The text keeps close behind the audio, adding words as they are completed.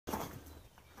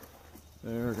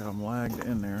There, got them lagged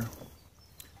in there.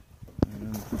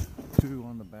 And 2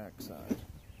 on the back side.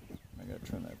 I gotta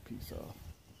trim that piece off.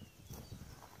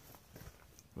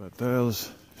 But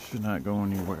those should not go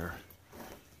anywhere.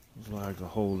 Those lags will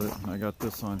hold it. And I got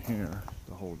this on here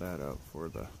to hold that up for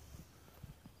the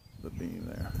beam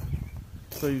there.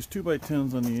 So I use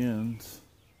 2x10s on the ends,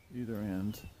 either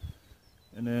ends,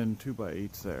 and then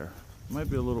 2x8s there. Might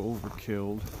be a little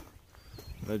overkilled,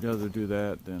 but I'd rather do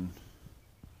that than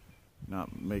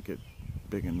not make it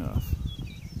big enough.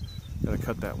 Gotta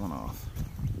cut that one off.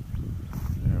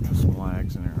 There, put some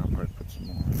lags in there. I'll probably put some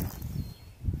more in.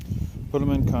 Put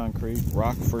them in concrete.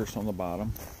 Rock first on the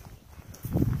bottom.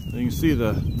 So you can see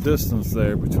the distance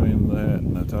there between that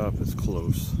and the top is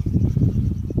close,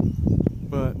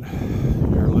 but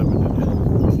you're limited.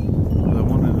 I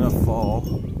wanted enough fall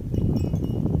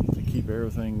to keep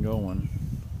everything going.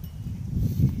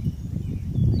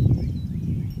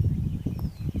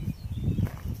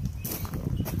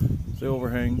 The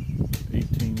overhang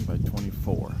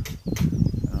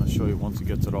 18x24. And I'll show you once it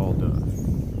gets it all done.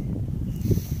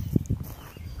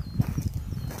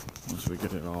 Once we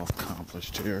get it all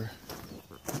accomplished here.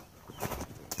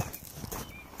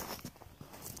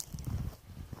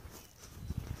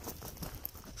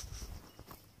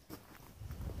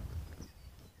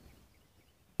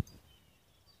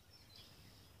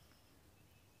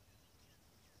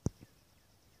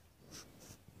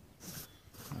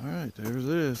 Alright, there's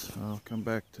this. I'll come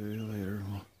back to you later.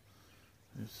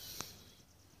 Just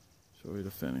show you the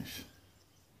finish.